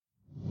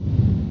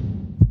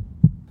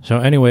So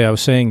anyway, I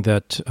was saying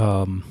that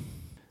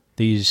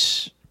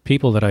these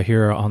people that I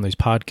hear on these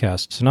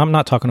podcasts, and I'm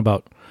not talking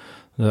about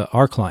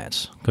our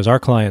clients, because our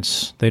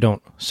clients, they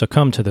don't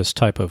succumb to this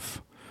type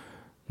of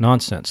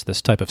nonsense,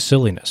 this type of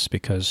silliness,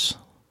 because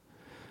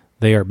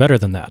they are better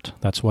than that.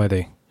 That's why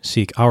they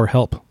seek our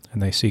help,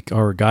 and they seek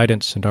our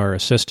guidance and our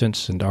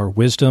assistance and our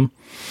wisdom,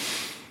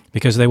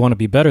 because they want to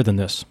be better than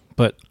this.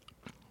 But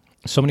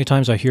so many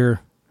times I hear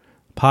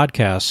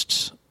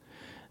podcasts,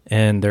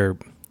 and they're,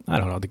 I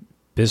don't know, the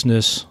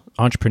business,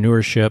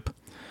 entrepreneurship,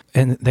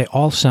 and they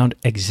all sound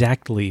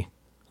exactly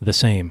the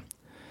same.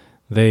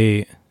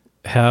 They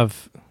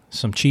have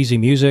some cheesy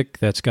music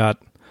that's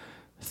got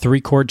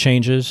 3 chord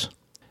changes.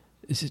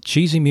 Is it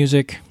cheesy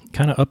music,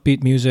 kind of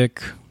upbeat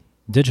music,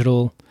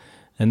 digital,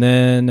 and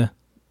then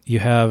you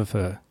have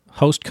a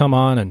host come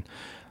on and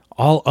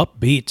all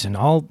upbeat and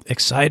all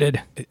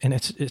excited, and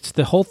it's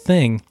the whole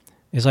thing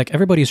is like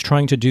everybody's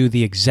trying to do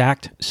the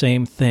exact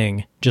same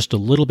thing, just a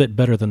little bit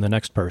better than the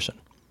next person.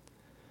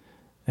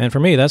 And for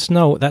me, that's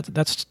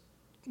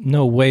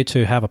no way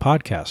to have a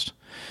podcast.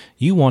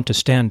 You want to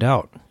stand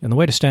out, and the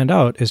way to stand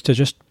out is to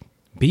just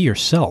be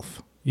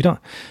yourself.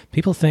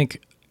 People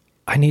think,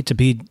 I need to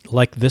be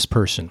like this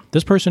person.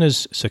 This person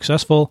is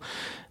successful,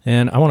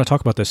 and I want to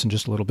talk about this in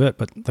just a little bit,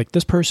 but like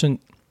this person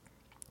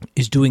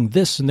is doing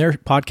this and their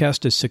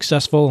podcast is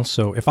successful,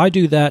 so if I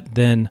do that,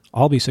 then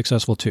I'll be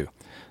successful too.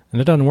 And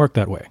it doesn't work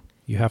that way.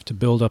 You have to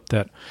build up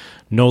that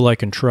know,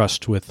 like, and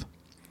trust with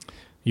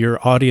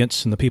your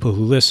audience and the people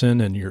who listen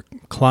and your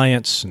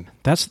clients, and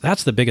that's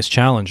the biggest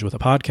challenge with a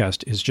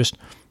podcast, is just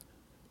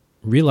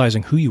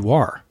realizing who you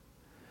are.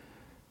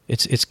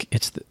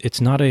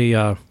 It's not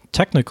a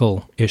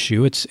technical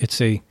issue.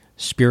 It's a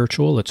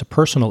spiritual, it's a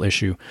personal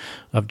issue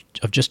of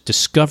just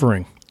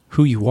discovering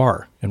who you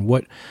are and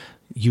what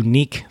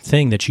unique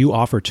thing that you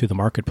offer to the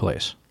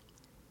marketplace.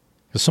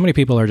 Because so many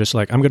people are just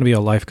like, I'm going to be a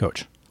life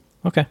coach.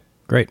 Okay,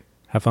 great.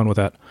 Have fun with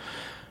that.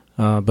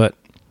 But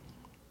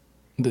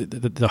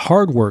the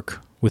hard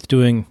work with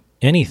doing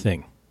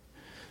anything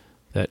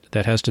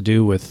that has to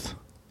do with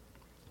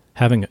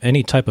having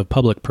any type of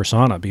public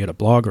persona, be it a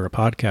blog or a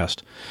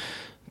podcast,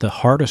 the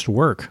hardest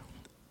work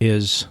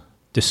is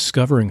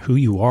discovering who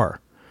you are,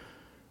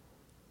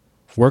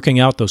 working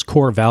out those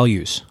core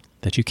values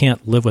that you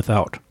can't live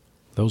without,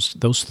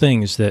 those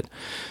things that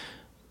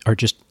are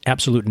just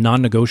absolute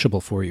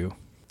non-negotiable for you.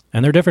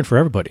 And they're different for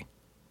everybody.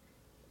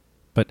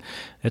 But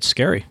it's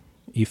scary.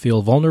 You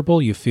feel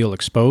vulnerable, you feel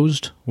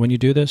exposed when you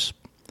do this,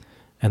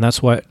 and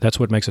that's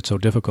what makes it so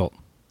difficult,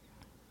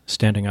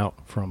 standing out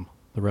from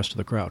the rest of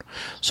the crowd.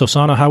 So,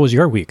 Sana, how was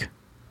your week?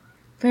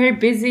 Very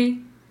busy,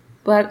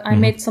 but I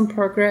made some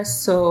progress,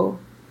 so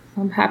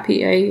I'm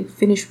happy I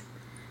finished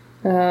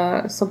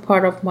some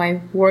part of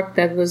my work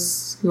that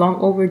was long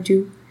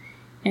overdue.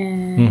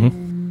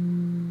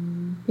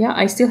 And yeah,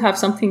 I still have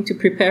something to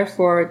prepare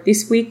for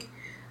this week.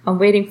 I'm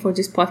waiting for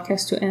this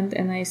podcast to end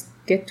and I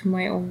get to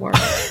my own work.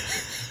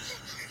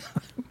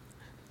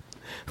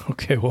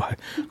 Okay, well,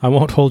 I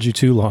won't hold you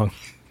too long.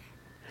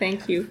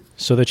 Thank you.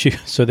 So that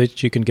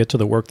you can get to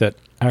the work that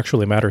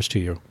actually matters to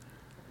you.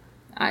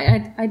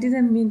 I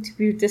didn't mean to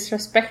be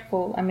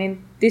disrespectful. I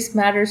mean, this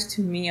matters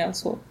to me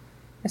also.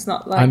 It's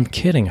not like... I'm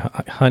kidding,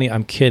 honey.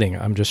 I'm kidding.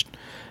 I'm just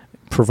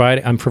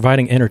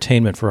providing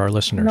entertainment for our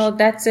listeners. No,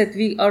 that's it.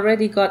 We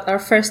already got our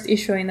first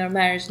issue in our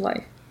marriage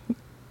life.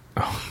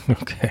 Oh,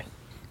 okay.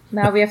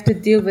 Now we have to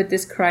deal with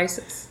this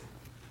crisis.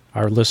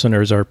 Our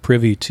listeners are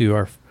privy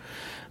to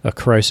a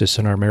crisis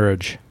in our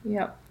marriage.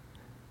 Yep.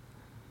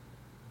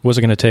 What's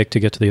it going to take to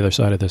get to the other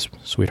side of this,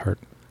 sweetheart?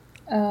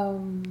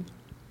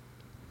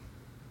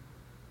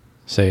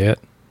 Say it.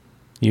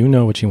 You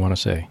know what you want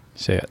to say.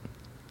 Say it.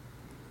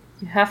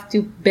 You have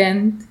to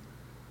bend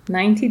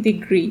 90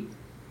 degrees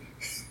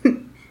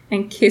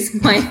and kiss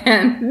my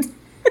hand.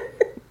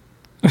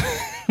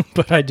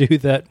 But I do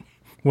that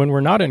when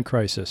we're not in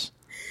crisis.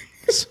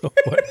 So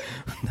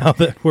now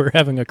that we're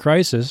having a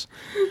crisis,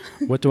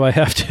 what do I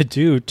have to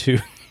do to...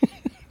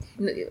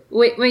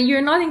 Wait, when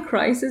you're not in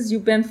crisis, you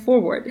bend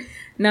forward.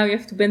 Now you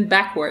have to bend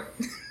backward.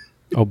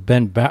 Oh,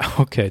 bend back.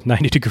 Okay,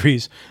 90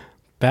 degrees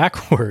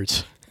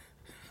backwards.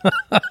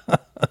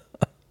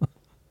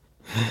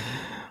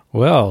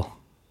 Well,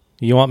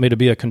 you want me to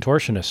be a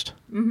contortionist?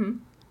 Mm-hmm.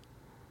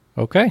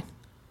 Okay.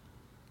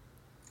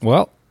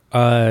 Well,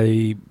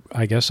 I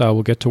guess I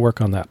will get to work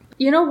on that.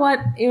 You know what?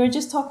 You were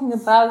just talking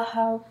about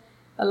how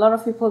a lot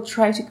of people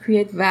try to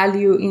create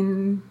value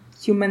in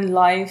human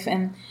life,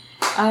 and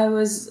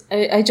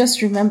I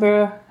just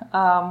remember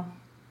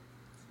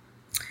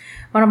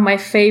one of my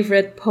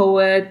favorite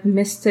poet,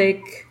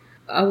 mystic,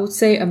 I would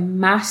say a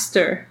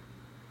master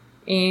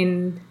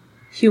in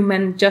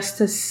human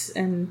justice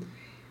and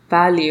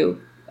value.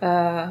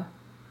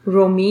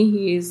 Rumi,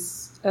 he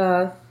is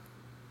a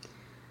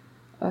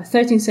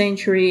 13th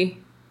century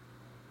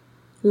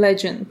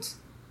legend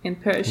in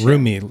Persia.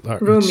 Rumi.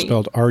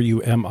 Spelled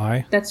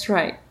R-U-M-I? That's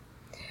right.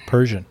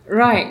 Persian.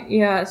 Right,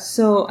 yeah.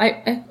 So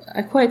I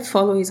quite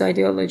follow his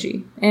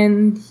ideology.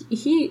 And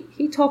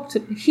he talked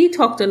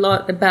a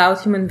lot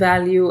about human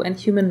value and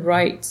human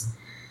rights.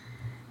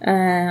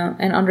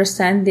 and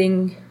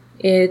understanding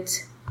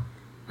it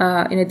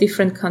in a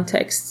different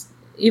context.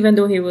 Even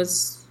though he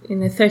was in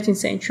the 13th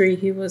century,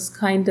 he was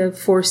kind of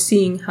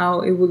foreseeing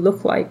how it would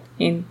look like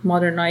in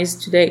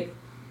modernized today.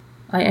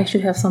 I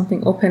actually have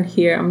something open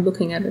here. I'm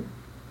looking at it.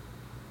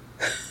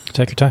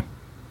 Take your time.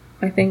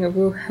 I think it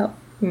will help.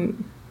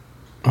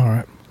 All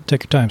right.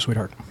 Take your time,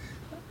 sweetheart.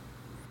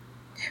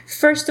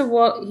 First of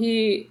all,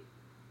 he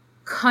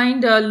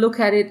kind of look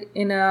at it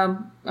in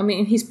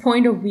his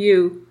point of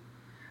view.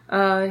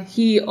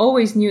 He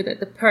always knew that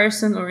the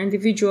person or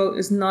individual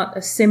is not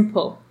a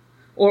simple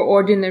or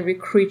ordinary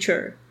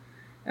creature.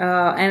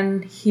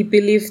 And he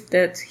believed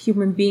that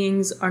human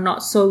beings are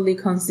not solely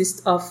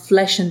consist of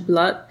flesh and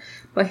blood,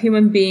 but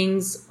human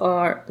beings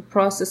are the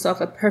process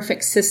of a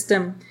perfect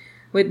system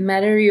with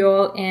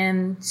material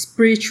and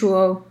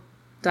spiritual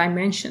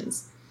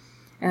dimensions.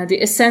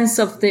 The essence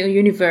of the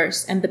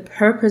universe and the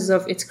purpose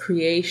of its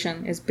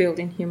creation is built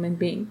in human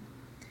being.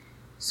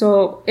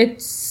 So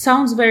it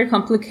sounds very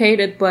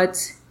complicated,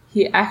 but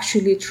he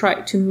actually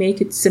tried to make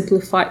it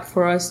simplified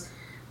for us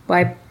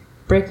by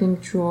breaking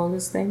through all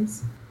these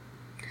things.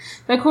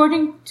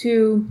 According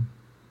to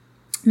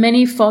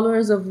many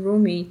followers of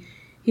Rumi,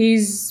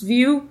 his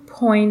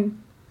viewpoint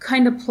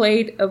kind of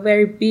played a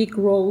very big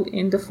role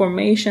in the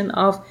formation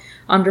of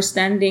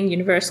understanding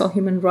universal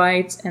human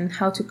rights and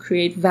how to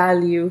create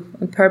value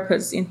and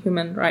purpose in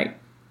human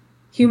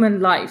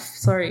life.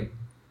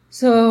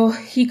 So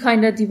he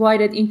kind of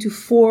divided into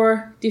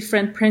 4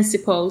 different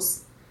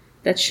principles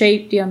that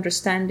shape the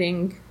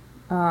understanding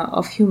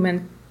of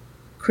human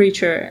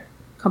creature,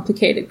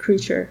 complicated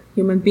creature,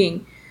 human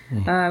being,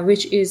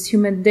 which is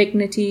human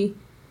dignity,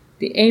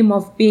 the aim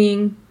of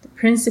being, the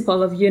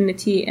principle of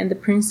unity, and the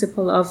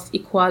principle of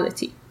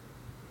equality.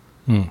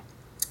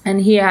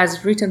 And he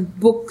has written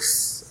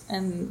books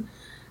and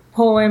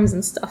poems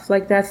and stuff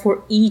like that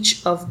for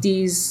each of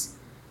these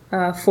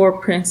 4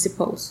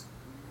 principles.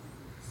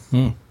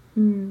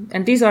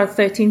 And these are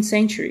 13th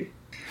century.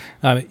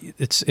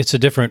 It's a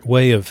different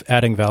way of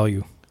adding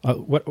value.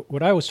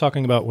 What I was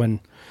talking about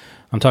when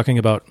I'm talking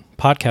about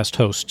podcast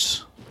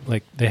hosts,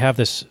 like they have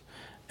this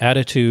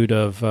attitude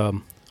of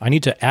I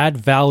need to add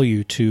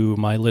value to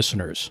my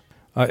listeners.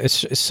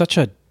 It's such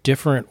a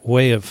different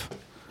way of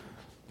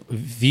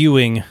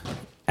viewing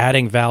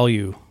adding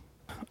value.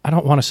 I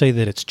don't want to say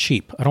that it's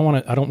cheap. I don't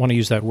want to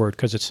use that word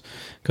because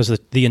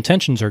the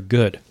intentions are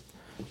good,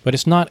 but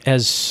it's not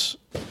as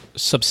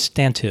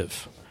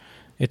substantive.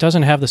 It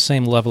doesn't have the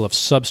same level of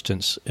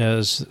substance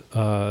as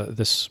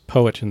this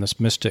poet and this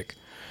mystic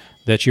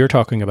that you're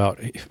talking about.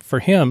 For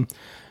him,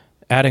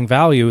 adding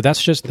value,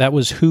 that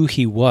was who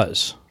he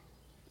was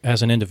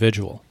as an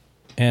individual.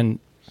 And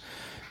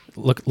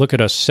look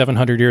at us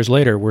 700 years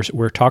later,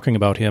 we're talking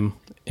about him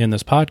in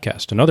this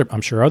podcast. And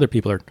I'm sure other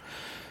people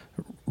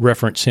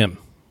reference him.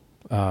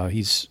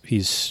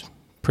 He's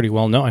pretty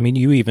well known. I mean,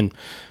 you even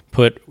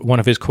put one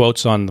of his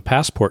quotes on the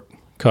passport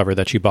cover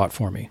that you bought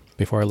for me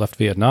before I left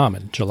Vietnam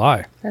in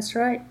July. That's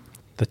right.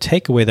 The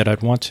takeaway that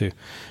I'd want to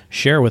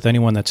share with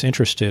anyone that's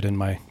interested in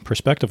my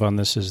perspective on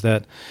this is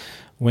that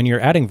when you're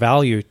adding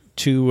value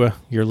to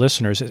your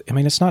listeners, I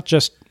mean, it's not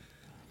just,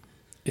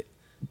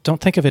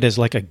 don't think of it as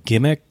like a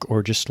gimmick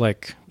or just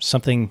like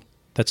something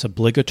that's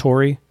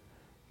obligatory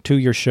to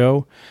your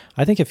show.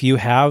 I think if you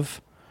have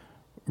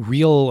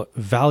real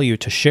value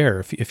to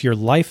share, if your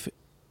life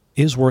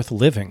is worth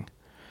living,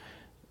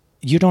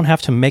 you don't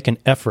have to make an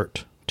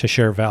effort to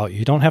share value.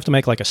 You don't have to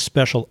make like a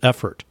special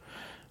effort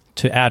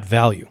to add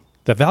value.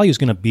 The value is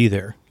going to be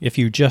there if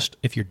you're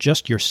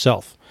just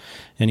yourself,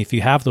 and if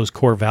you have those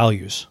core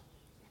values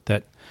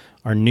that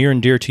are near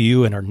and dear to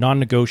you and are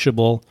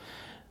non-negotiable,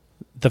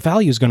 the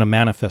value is going to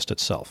manifest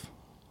itself.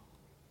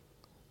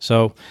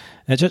 So,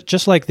 and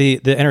just like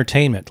the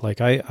entertainment, like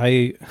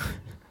I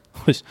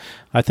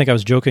think I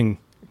was joking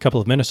a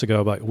couple of minutes ago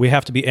about we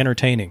have to be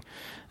entertaining,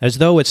 as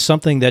though it's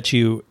something that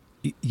you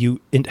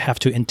have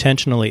to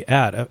intentionally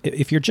add.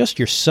 If you're just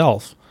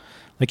yourself,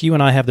 like you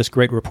and I have this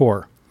great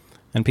rapport,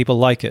 and people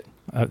like it.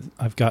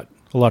 I've got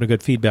a lot of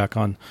good feedback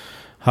on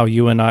how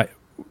you and I...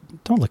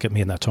 Don't look at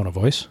me in that tone of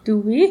voice. Do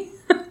we?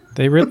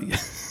 They really...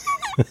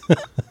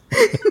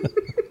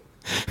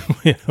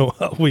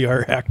 Well, we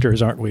are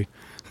actors, aren't we?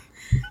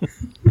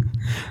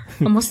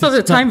 Most of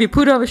the time we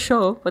put up a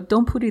show, but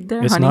don't put it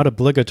there, It's honey. not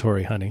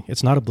obligatory, honey.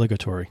 It's not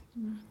obligatory.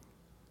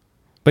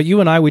 But you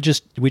and I, we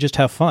just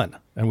have fun,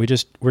 and we're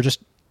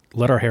just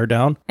let our hair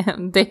down.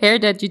 The hair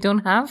that you don't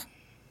have?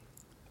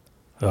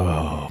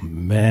 Oh,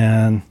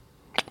 man.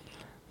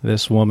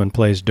 This woman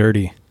plays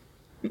dirty.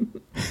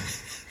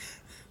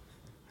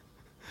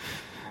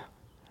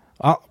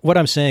 What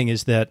I'm saying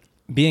is that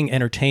being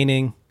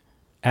entertaining,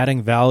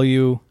 adding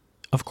value,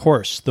 of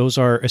course, those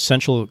are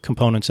essential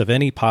components of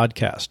any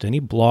podcast, any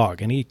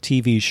blog, any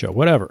TV show,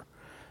 whatever.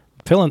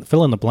 Fill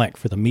in the blank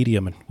for the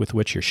medium with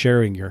which you're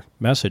sharing your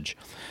message.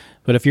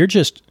 But if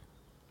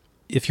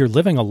you're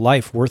living a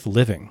life worth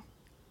living,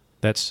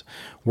 that's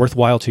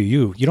worthwhile to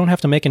you, you don't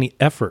have to make any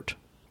effort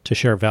to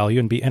share value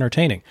and be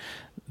entertaining.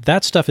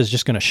 That stuff is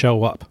just going to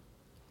show up.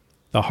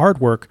 The hard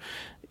work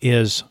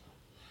is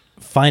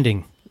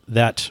finding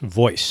that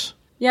voice.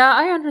 Yeah,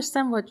 I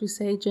understand what you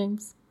say,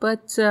 James.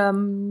 But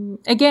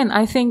again,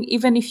 I think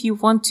even if you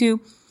want to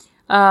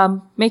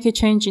make a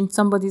change in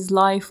somebody's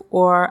life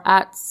or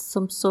add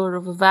some sort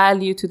of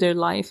value to their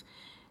life,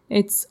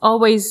 it's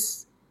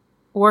always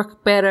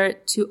work better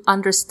to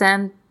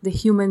understand the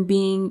human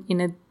being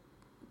in a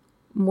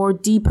more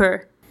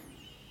deeper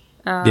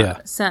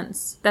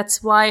sense.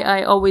 That's why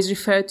I always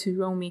refer to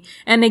Rumi.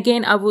 And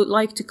again, I would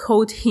like to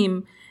quote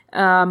him.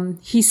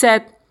 He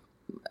said,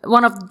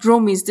 one of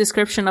Rumi's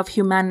description of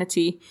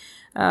humanity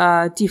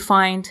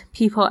defined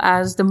people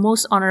as the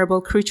most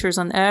honorable creatures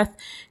on earth.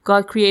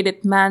 God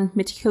created man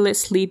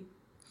meticulously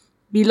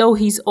below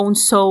his own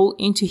soul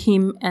into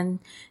him and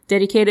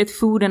dedicated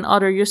food and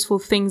other useful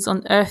things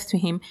on earth to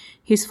him.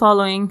 He's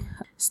following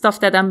stuff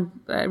that I'm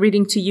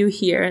reading to you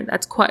here.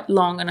 That's quite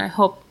long, and I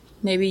hope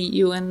maybe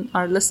you and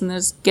our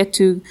listeners get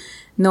to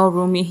know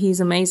Rumi. He's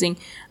amazing.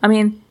 I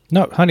mean...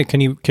 No, honey,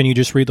 can you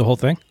just read the whole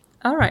thing?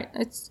 All right.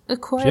 It's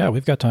quite... Yeah,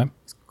 we've got time.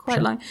 Quite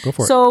sure. long. Go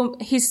for it. So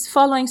his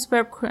following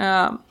superb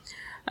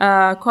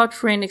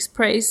quatrain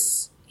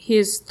express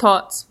his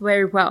thoughts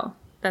very well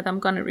that I'm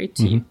going to read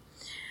to you.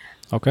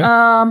 Okay.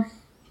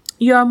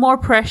 You are more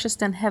precious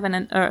than heaven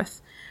and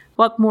earth.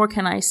 What more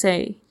can I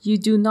say? You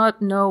do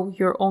not know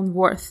your own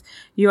worth.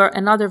 You are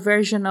another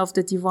version of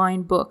the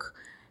divine book.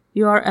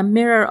 You are a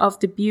mirror of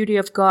the beauty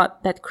of God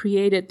that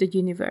created the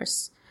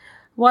universe.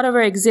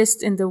 Whatever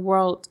exists in the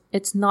world,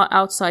 it's not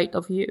outside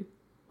of you.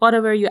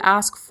 Whatever you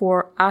ask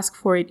for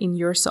it in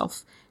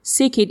yourself.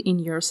 Seek it in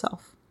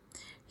yourself.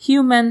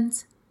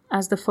 Humans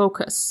as the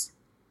focus.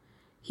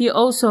 He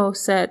also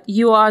said,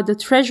 you are the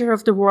treasure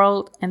of the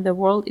world, and the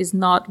world is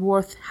not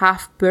worth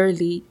half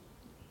barley,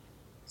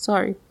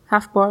 I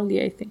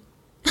think.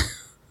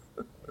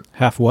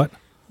 Half what?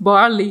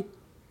 Barley.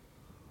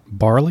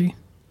 Barley?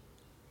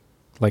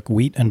 Like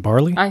wheat and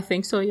barley? I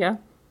think so, yeah.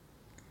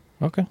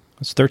 Okay.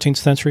 It's 13th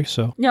century,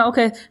 so... Yeah,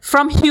 okay.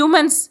 From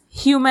humans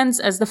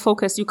as the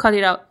focus. You cut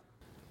it out.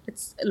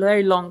 It's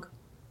very long.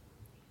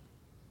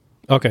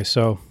 Okay,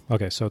 so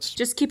it's...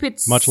 Just keep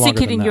it, much longer seek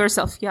it than in that.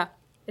 yourself, yeah.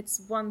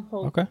 It's one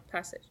whole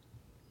passage.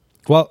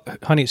 Well,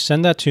 honey,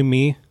 send that to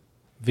me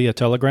via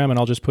Telegram, and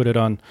I'll just put it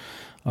on...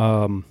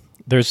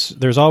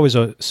 There's always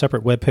a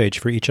separate webpage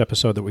for each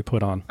episode that we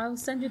put on. I'll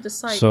send you the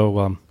site. So,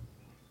 well,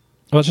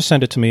 just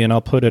send it to me, and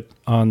I'll put it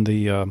on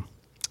the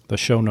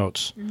show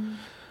notes,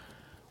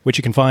 which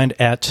you can find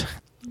at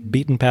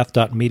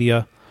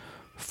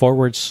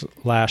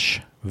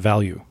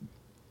beatenpath.media/value.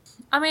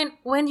 I mean,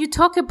 when you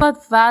talk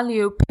about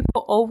value,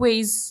 people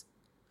always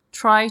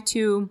try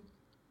to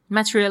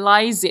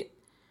materialize it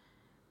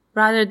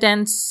rather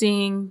than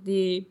seeing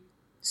the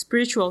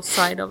spiritual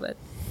side of it.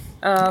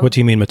 What do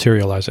you mean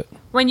materialize it?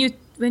 When you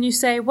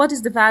say, what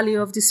is the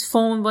value of this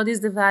phone? What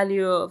is the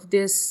value of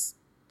this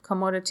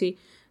commodity?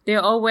 They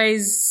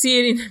always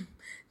see it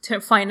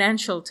in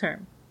financial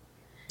term.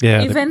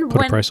 Yeah, even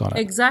put a price on it.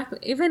 Exactly.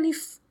 Even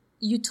if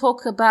you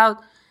talk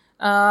about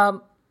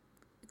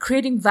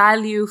creating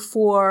value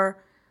for,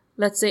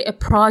 let's say, a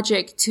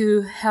project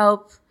to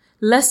help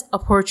less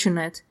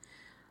fortunate,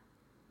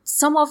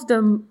 some of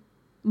the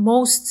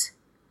most,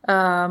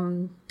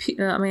 let's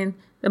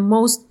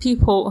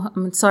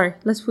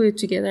put it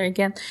together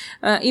again.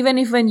 Even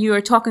if when you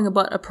are talking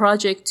about a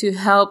project to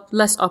help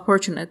less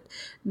fortunate,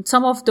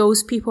 some of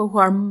those people who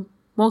are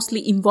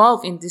mostly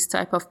involved in this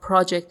type of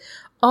project,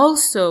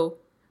 also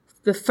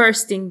the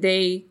first thing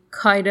they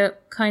kind of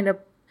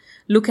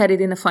look at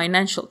it in a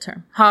financial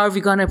term. How are we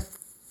going to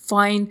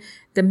find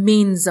the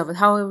means of it?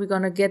 How are we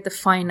going to get the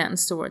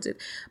finance towards it?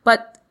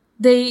 But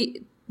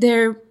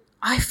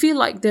I feel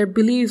like their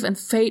belief and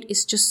faith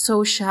is just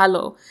so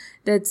shallow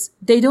that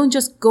they don't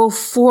just go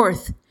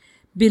forth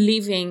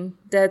believing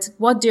that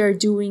what they're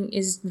doing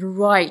is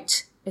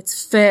right.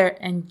 It's fair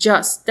and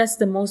just. That's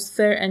the most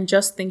fair and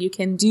just thing you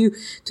can do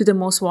to the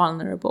most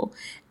vulnerable.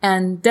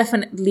 And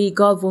definitely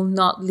God will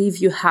not leave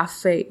you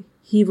halfway.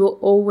 He will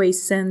always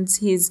send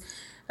his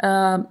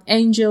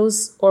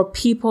angels or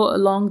people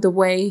along the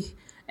way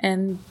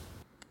and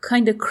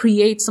kind of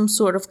create some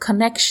sort of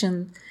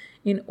connection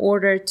in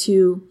order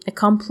to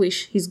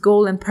accomplish his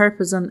goal and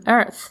purpose on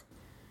earth.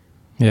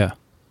 Yeah.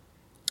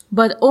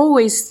 But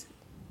always,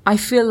 I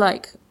feel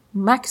like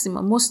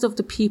most of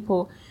the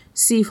people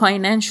see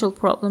financial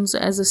problems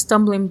as a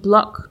stumbling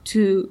block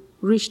to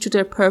reach to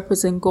their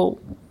purpose and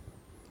goal.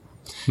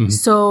 Mm-hmm.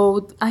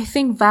 So I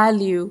think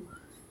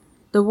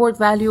the word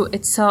value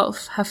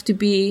itself have to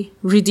be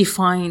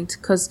redefined,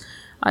 because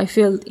I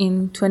feel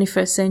in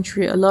 21st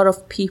century, a lot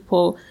of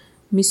people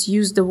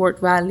misuse the word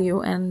value,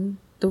 and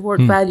the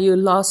word value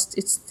lost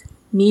its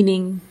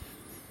meaning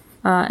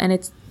and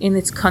it's in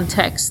its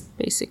context,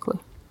 basically.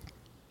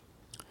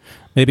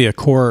 Maybe a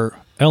core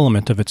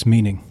element of its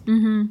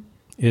meaning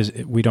is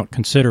we don't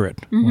consider it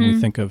when we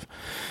think of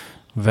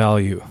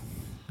value.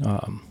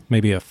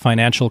 Maybe a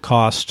financial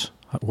cost.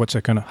 How's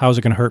it going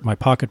to hurt my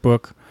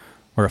pocketbook,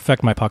 or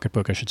affect my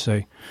pocketbook, I should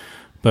say?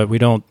 But we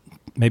don't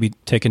maybe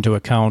take into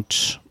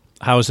account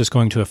how is this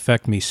going to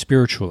affect me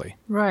spiritually?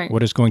 Right.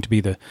 What is going to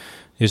be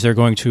is there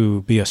going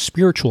to be a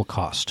spiritual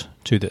cost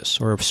to this,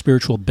 or a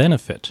spiritual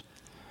benefit?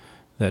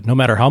 That no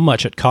matter how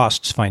much it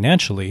costs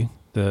financially,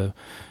 the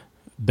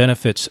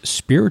benefits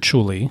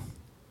spiritually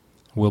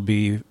will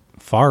be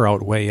far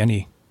outweigh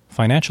any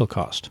financial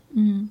cost.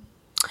 Mm.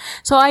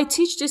 So I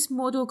teach this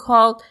module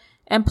called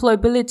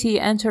Employability,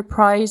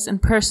 Enterprise,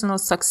 and Personal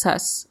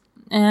Success.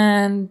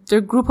 And they're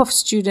a group of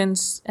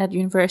students at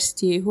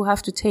university who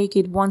have to take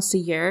it once a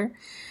year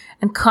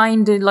and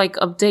kind of like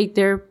update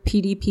their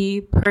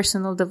PDP,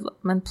 personal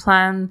development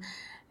plan,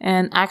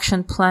 and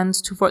action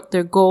plans toward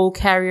their goal,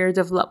 career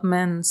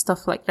development, and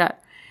stuff like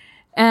that.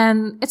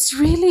 And it's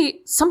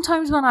really,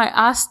 sometimes when I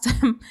ask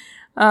them,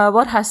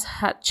 what has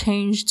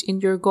changed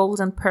in your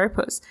goals and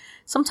purpose,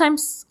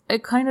 sometimes I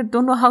kind of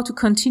don't know how to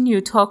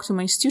continue to talk to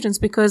my students,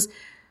 because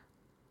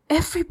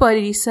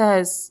everybody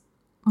says,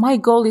 my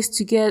goal is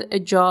to get a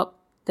job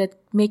that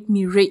make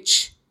me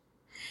rich.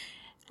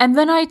 And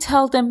when I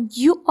tell them,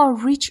 you are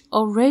rich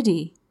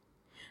already,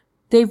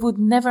 they would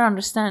never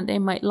understand. They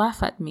might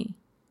laugh at me.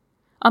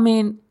 I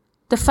mean,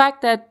 the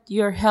fact that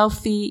you're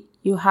healthy,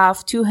 you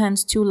have 2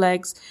 hands, 2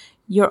 legs,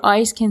 your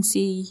eyes can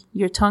see,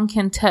 your tongue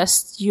can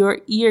taste, your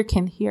ear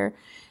can hear,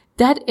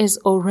 that is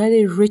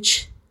already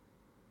rich.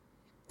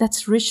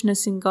 That's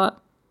richness in God.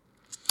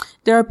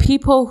 There are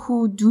people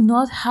who do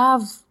not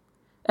have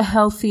a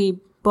healthy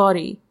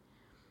body,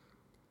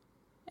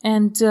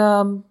 and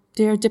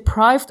they're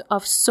deprived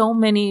of so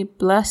many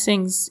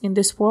blessings in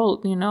this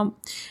world,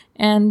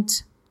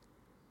 and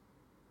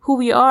who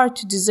we are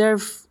to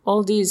deserve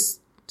all these,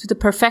 to the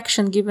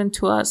perfection given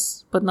to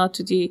us, but not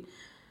to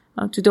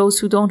to those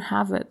who don't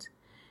have it.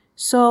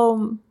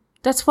 So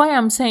that's why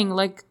I'm saying,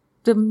 like,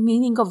 the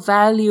meaning of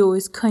value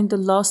is kind of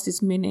lost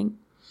its meaning,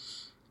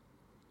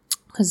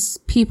 because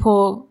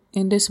people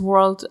in this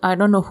world, I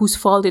don't know whose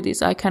fault it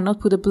is, I cannot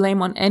put the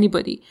blame on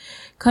anybody,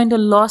 kind of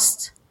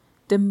lost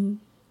the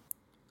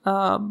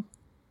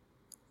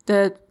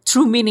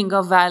true meaning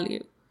of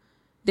value.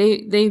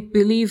 They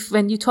believe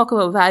when you talk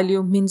about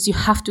value means you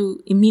have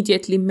to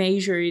immediately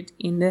measure it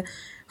in the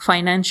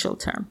financial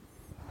term.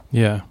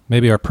 Yeah,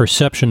 maybe our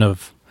perception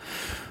of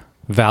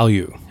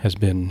value has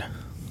been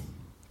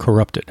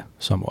corrupted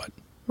somewhat.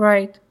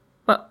 Right.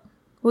 But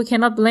we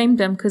cannot blame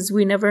them, because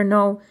we never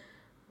know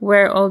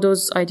where all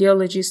those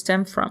ideologies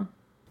stem from.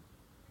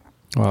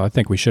 Well, I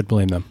think we should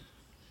blame them.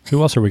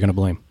 Who else are we going to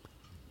blame?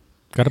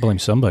 Got to blame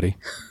somebody.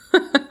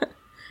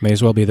 May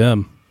as well be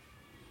them.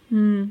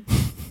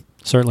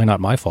 Certainly not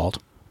my fault.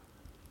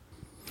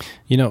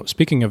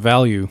 Speaking of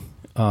value,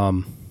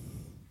 I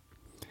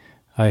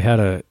had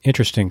an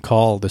interesting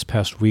call this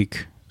past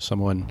week.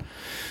 Someone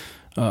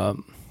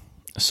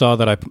saw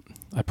that I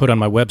put on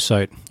my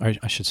website,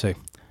 I should say,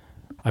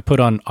 I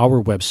put on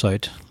our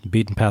website,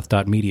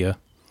 beatenpath.media,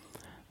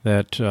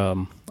 that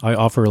I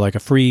offer like a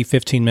free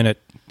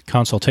 15-minute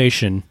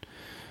consultation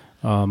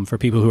for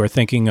people who are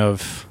thinking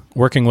of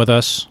working with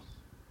us,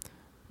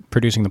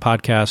 producing the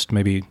podcast,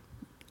 maybe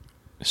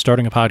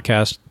starting a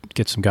podcast,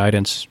 get some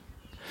guidance,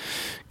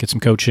 get some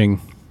coaching,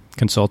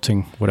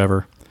 consulting,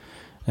 whatever.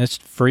 And it's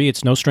free.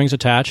 It's no strings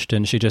attached.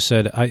 And she just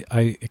said,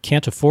 I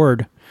can't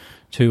afford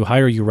to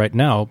hire you right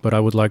now, but I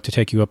would like to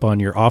take you up on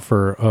your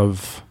offer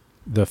of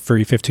the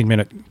free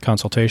 15-minute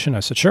consultation.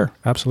 I said, sure,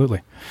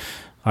 absolutely.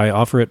 I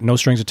offer it no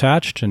strings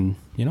attached. And,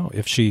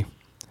 if she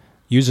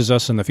uses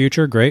us in the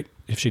future, great.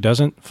 If she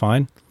doesn't,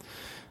 fine.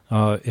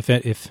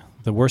 If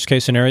the worst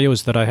case scenario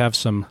is that I have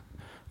some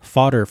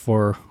fodder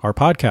for our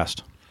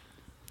podcast.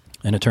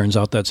 And it turns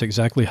out that's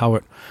exactly how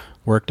it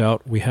worked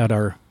out. We had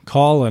our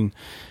call, and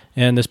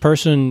this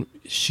person,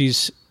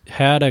 she's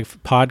had a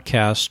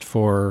podcast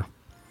for,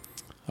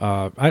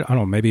 I don't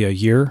know, maybe a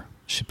year.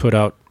 She put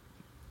out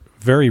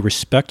very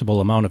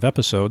respectable amount of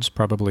episodes,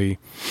 probably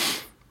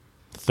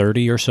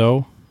 30 or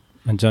so,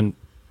 and done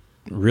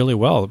really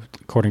well.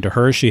 According to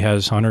her, she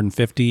has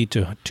 150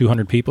 to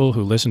 200 people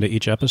who listen to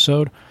each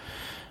episode,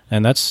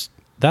 and that's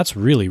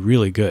really,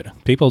 really good.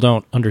 People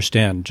don't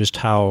understand just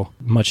how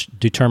much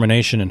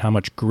determination and how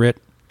much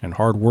grit and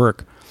hard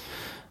work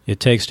it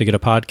takes to get a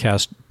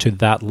podcast to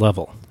that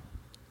level.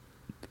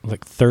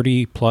 Like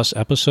 30-plus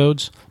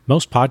episodes.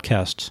 Most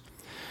podcasts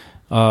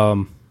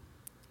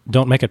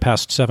don't make it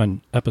past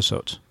 7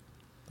 episodes.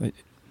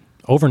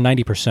 Over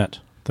 90%,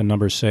 the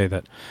numbers say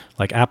that,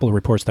 like Apple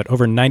reports that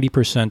over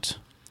 90%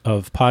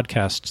 of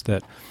podcasts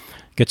that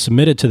get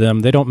submitted to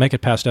them, they don't make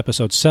it past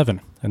episode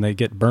 7, and they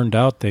get burned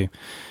out. They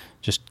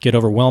just get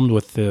overwhelmed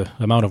with the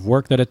amount of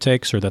work that it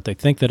takes, or that they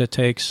think that it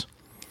takes,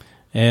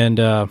 and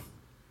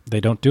they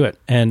don't do it.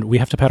 And we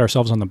have to pat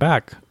ourselves on the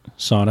back,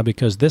 Sana,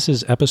 because this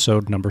is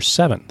episode number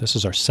 7. This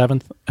is our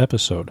 7th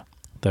episode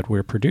that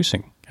we're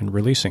producing and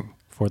releasing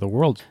for the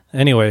world.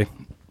 Anyway,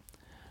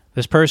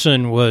 this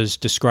person was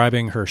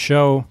describing her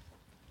show,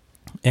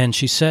 and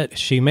she said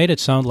she made it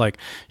sound like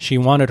she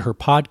wanted her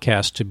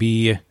podcast to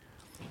be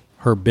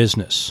her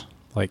business.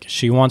 Like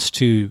she wants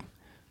to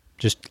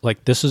just,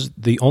 like, this is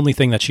the only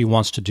thing that she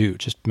wants to do.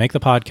 Just make the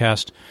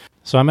podcast.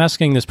 So I'm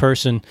asking this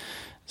person,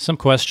 some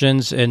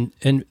questions. And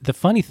the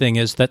funny thing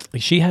is that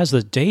she has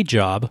a day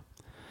job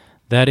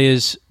that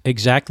is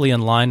exactly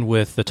in line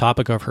with the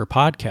topic of her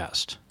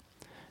podcast.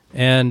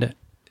 And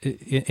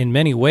in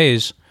many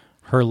ways,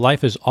 her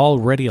life is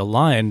already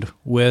aligned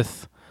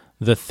with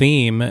the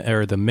theme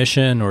or the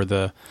mission or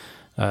the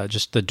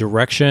just the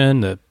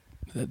direction,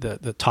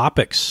 the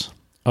topics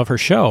of her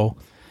show.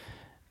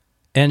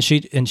 And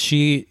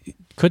she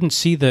couldn't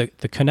see the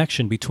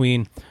connection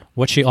between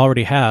what she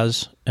already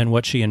has and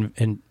what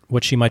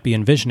she might be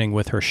envisioning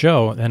with her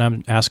show. And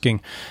I'm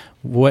asking,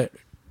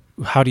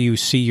 how do you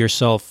see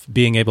yourself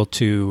being able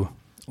to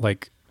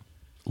like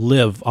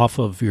live off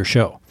of your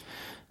show?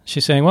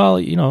 She's saying, well,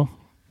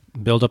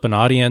 build up an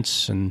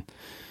audience and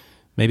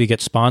maybe get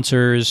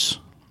sponsors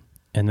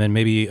and then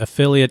maybe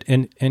affiliate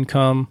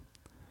income.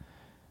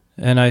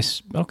 And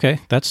okay,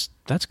 that's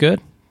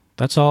good.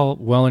 That's all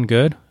well and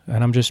good.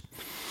 And I'm just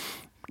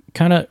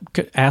kind of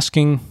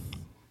asking,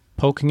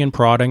 poking and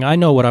prodding. I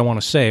know what I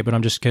want to say, but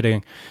I'm just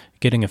getting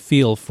a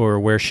feel for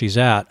where she's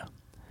at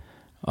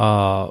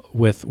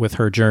with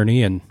her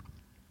journey. And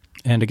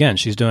again,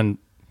 she's doing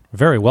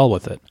very well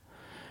with it,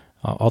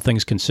 all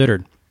things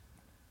considered.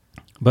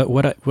 But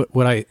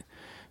what I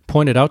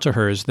pointed out to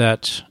her is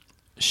that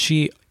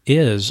she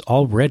is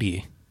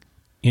already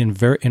in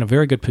a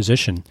very good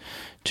position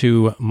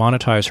to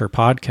monetize her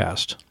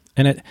podcast.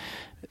 And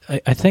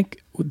I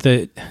think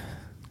the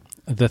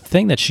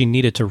thing that she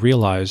needed to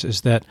realize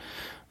is that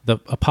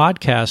a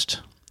podcast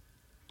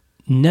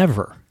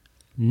never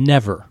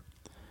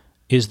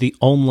is the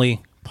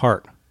only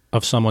part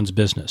of someone's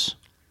business.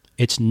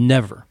 It's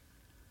never.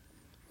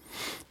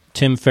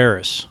 Tim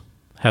Ferriss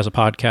has a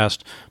podcast,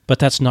 but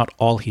that's not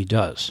all he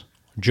does.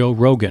 Joe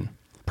Rogan,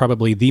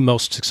 probably the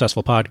most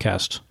successful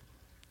podcast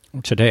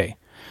today,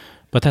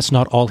 but that's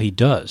not all he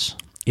does.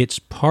 It's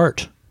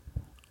part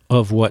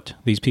of what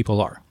these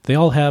people are. They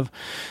all have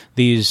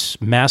these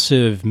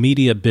massive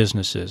media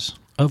businesses,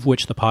 of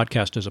which the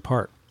podcast is a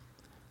part.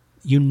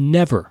 You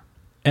never,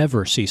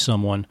 ever see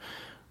someone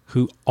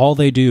who all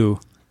they do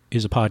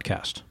is a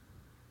podcast.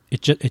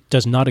 It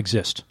does not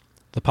exist.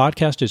 The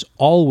podcast is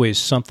always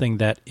something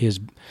that is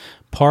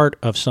part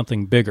of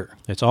something bigger.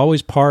 It's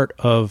always part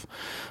of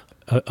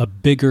a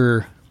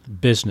bigger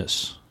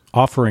business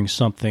offering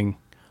something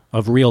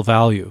of real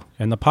value.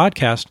 And the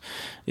podcast,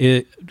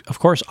 it of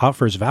course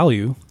offers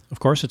value. Of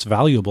course it's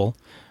valuable,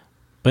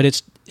 but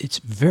it's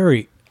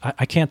very,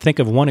 I can't think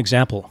of one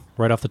example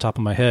right off the top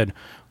of my head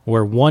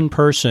where one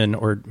person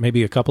or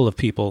maybe a couple of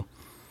people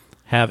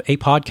have a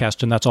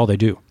podcast and that's all they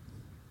do.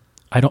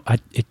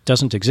 It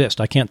doesn't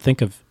exist. I can't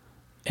think of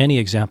any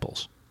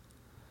examples.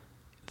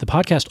 The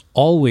podcast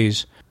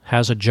always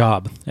has a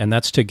job, and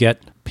that's to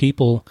get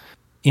people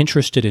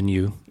interested in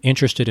you,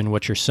 interested in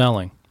what you're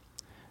selling.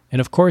 And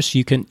of course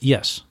you can,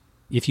 yes,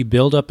 if you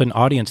build up an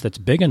audience that's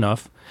big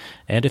enough,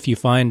 and if you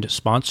find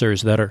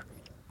sponsors that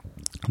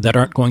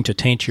aren't going to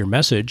taint your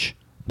message,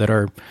 that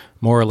are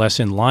more or less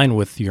in line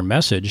with your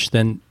message,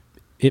 then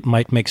it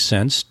might make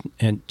sense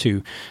and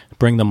to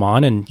bring them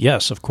on. And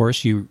yes, of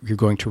course, you're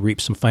going to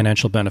reap some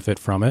financial benefit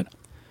from it.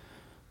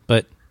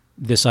 But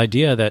this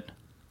idea that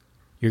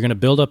you're going to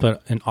build up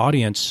an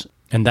audience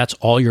and that's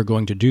all you're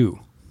going to do,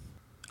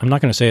 I'm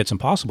not going to say it's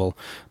impossible,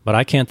 but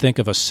I can't think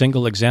of a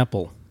single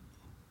example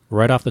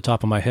right off the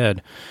top of my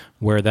head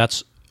where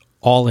that's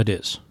all it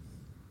is.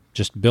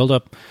 Just build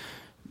up,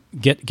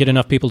 get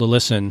enough people to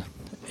listen,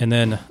 and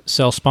then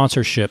sell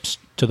sponsorships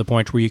to the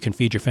point where you can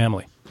feed your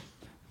family.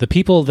 The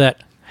people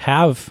that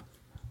have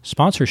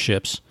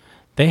sponsorships,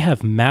 they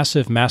have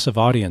massive, massive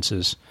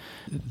audiences.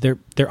 Their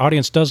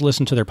audience does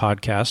listen to their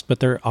podcast, but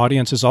their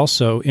audience is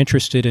also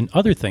interested in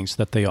other things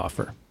that they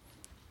offer.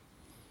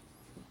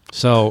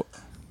 So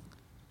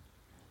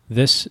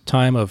this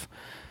time of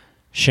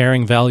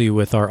sharing value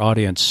with our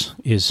audience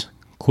is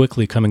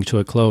quickly coming to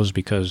a close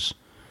because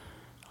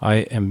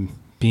my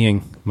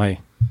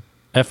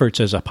efforts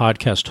as a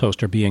podcast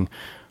host are being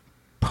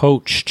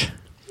poached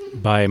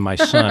by my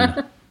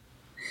son.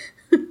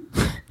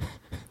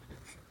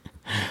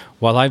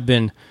 While I've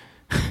been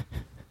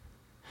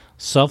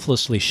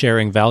selflessly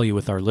sharing value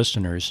with our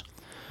listeners,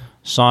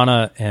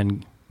 Sana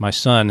and my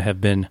son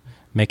have been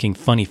making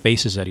funny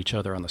faces at each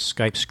other on the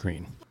Skype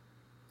screen.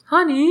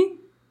 Honey,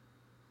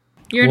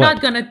 you're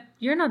What?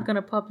 not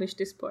gonna publish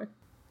this part.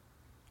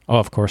 Oh,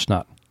 of course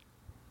not.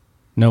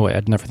 No way,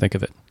 I'd never think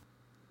of it.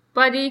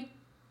 Buddy,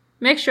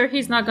 make sure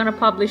he's not gonna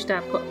publish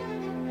that part.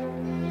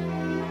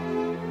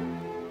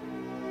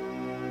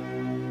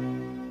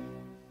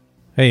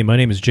 Hey, my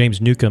name is James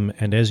Newcomb,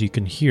 and as you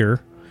can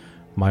hear,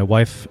 my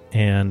wife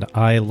and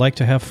I like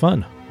to have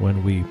fun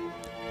when we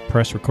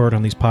press record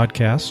on these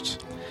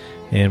podcasts,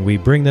 and we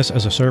bring this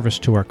as a service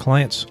to our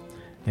clients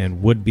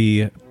and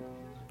would-be,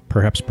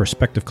 perhaps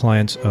prospective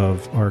clients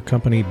of our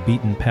company,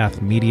 Beaten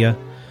Path Media,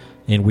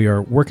 and we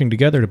are working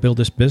together to build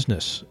this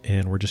business,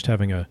 and we're just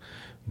having a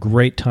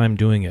great time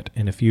doing it.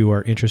 And if you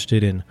are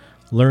interested in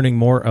learning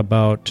more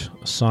about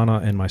Sana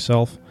and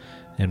myself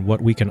and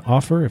what we can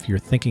offer, if you're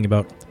thinking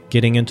about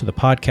getting into the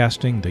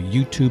podcasting, the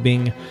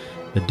YouTubing,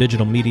 the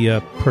digital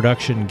media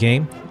production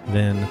game,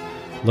 then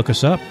look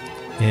us up.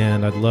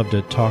 And I'd love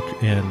to talk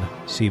and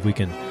see if we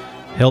can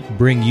help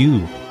bring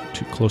you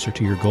closer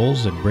to your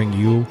goals and bring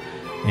you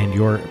and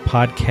your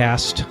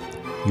podcast,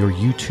 your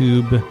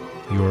YouTube,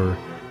 your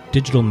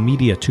digital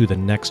media to the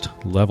next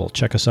level.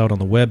 Check us out on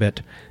the web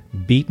at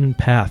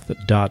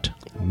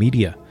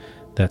beatenpath.media.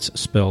 That's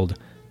spelled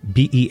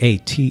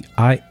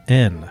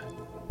Beatin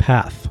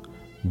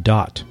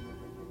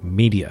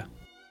path.media.